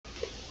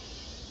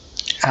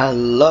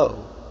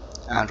Hello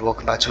and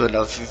welcome back to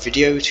another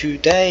video.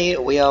 Today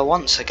we are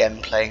once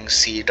again playing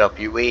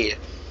CWE.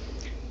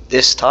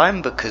 This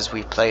time, because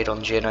we played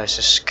on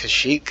Geonosis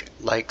Kashyyyk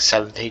like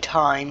 70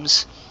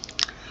 times,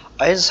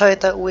 I decided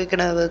that we're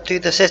gonna do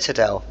the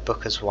Citadel,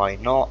 because why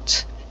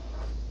not?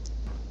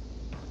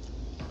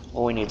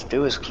 All we need to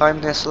do is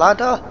climb this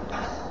ladder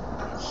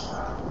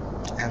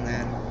and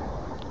then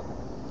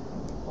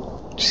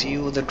see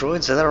all the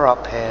droids that are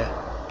up here.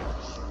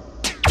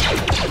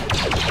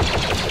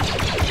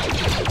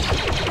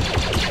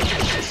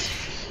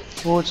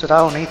 Wards that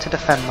I'll need to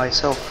defend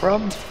myself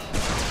from.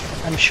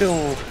 I'm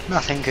sure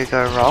nothing could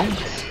go wrong.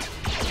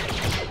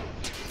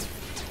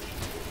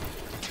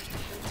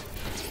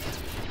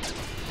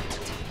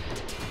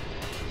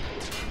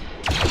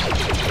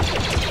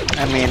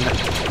 I mean,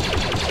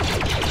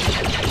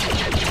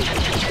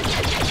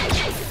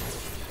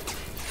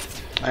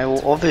 I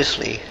will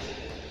obviously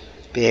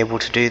be able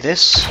to do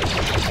this.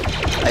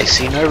 I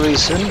see no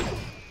reason.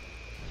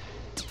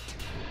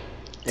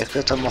 If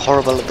I'm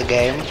horrible at the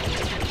game.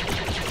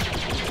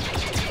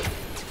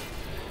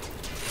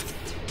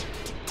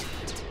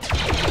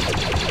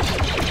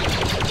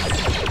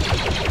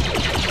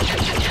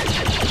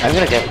 I'm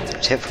gonna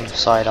get hit from the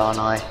side, aren't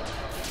I?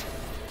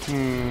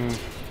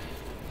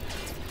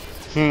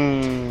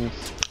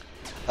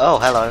 Oh,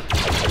 hello.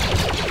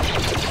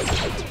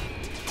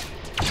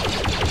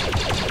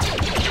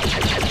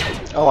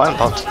 Oh, I'm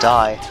about to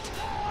die.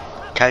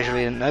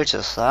 Casually didn't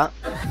notice that.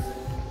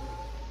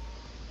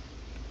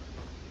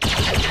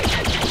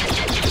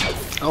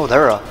 Oh,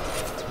 there are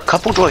a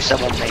couple droids that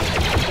want me.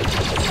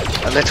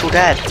 A little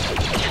dead.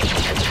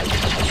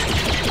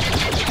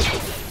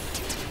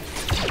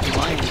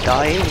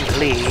 Dying,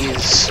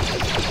 please.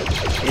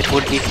 It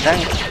would be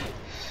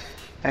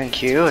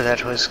thank you.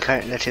 That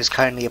is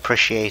kindly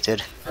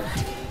appreciated.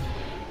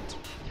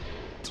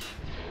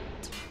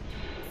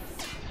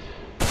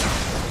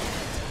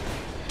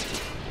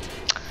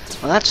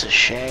 Well, that's a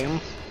shame.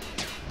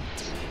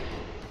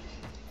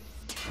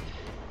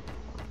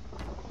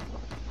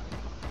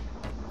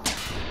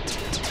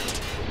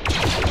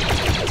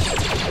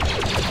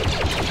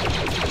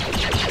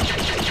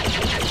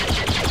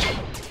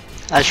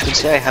 As you can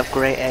see, I have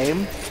great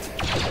aim.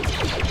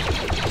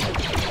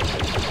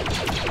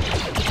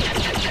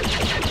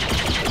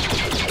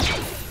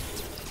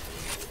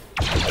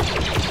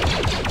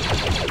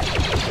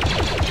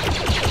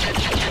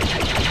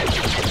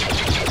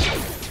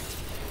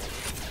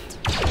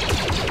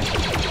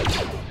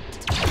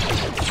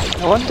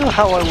 I wonder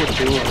how I would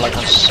do with like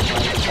a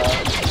sniper,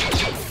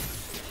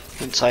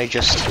 since I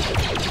just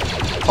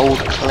hold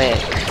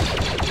click.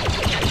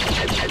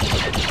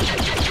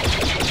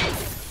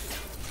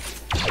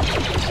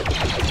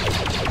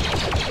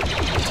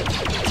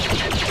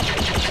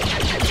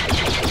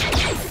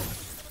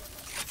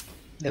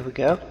 There we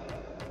go.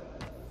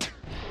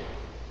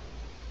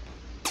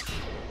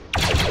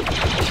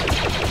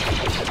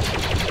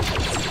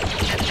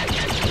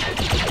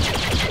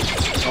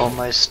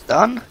 Almost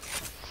done.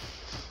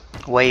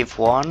 Wave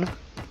 1.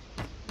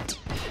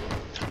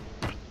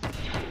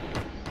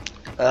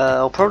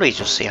 I'll probably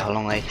just see how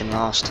long I can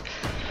last.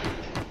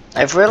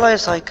 I've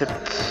realized I could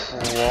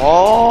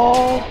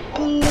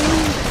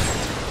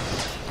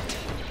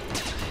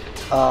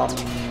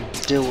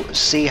probably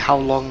see how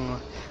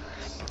long.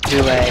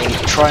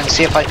 Try and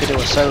see if I could do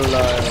a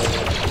solo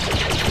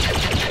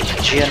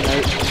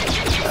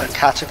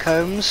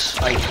catacombs.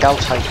 I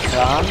doubt I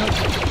can,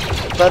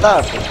 but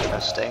that would be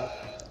interesting.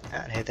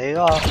 And here they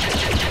are. I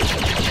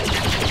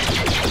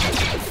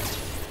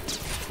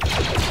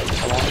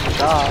want to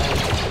die.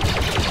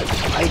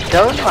 I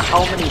don't know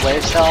how many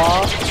waves there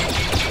are,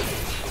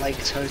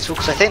 like total,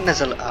 because I think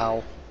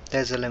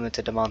there's a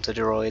limited amount of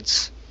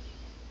droids.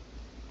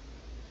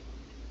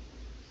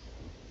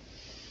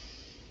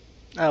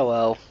 Oh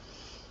well.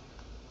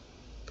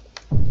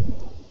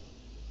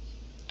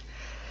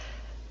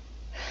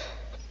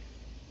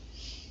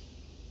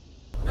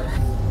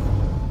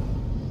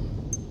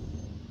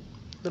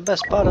 The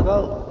best part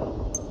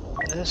about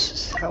this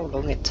is how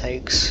long it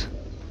takes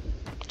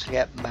to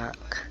get back.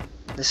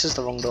 This is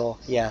the wrong door.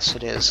 Yes,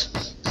 it is.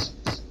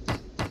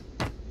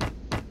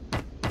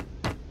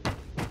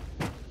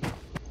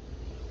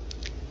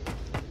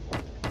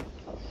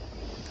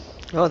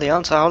 Well, the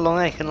answer how long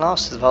I can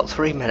last is about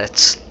 3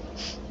 minutes.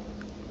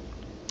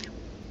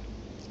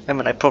 I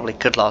mean, I probably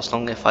could last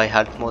long if I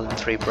had more than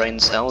 3 brain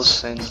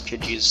cells and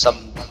could use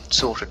some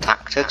sort of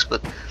tactics,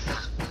 but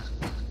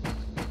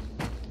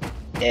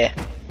yeah.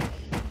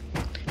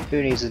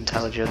 Who needs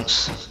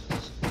intelligence?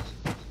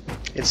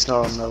 It's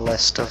not on the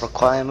list of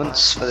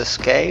requirements for this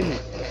game.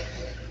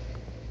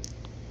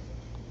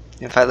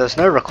 In fact, there's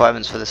no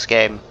requirements for this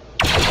game.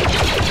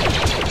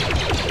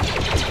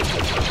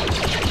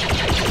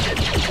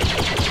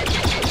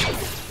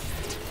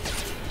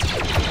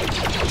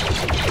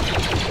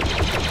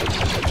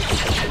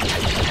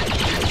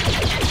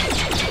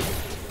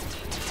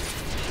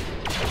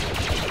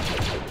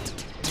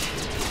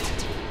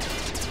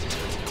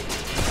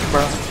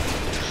 Bruh.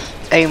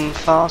 Aim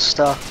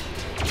faster.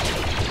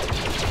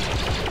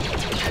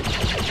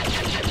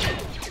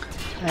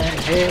 And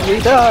here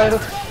we go.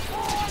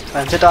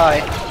 Time to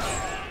die.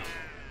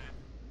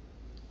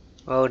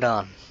 Well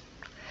done.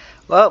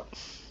 Well,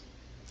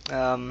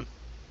 I'll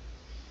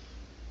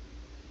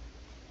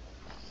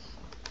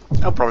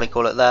probably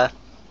call it there.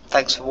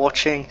 Thanks for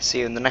watching. See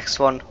you in the next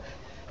one.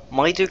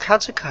 Might do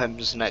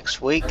Catacombs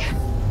next week.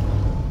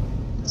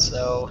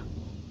 So,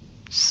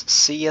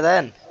 see you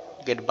then.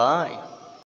 Goodbye.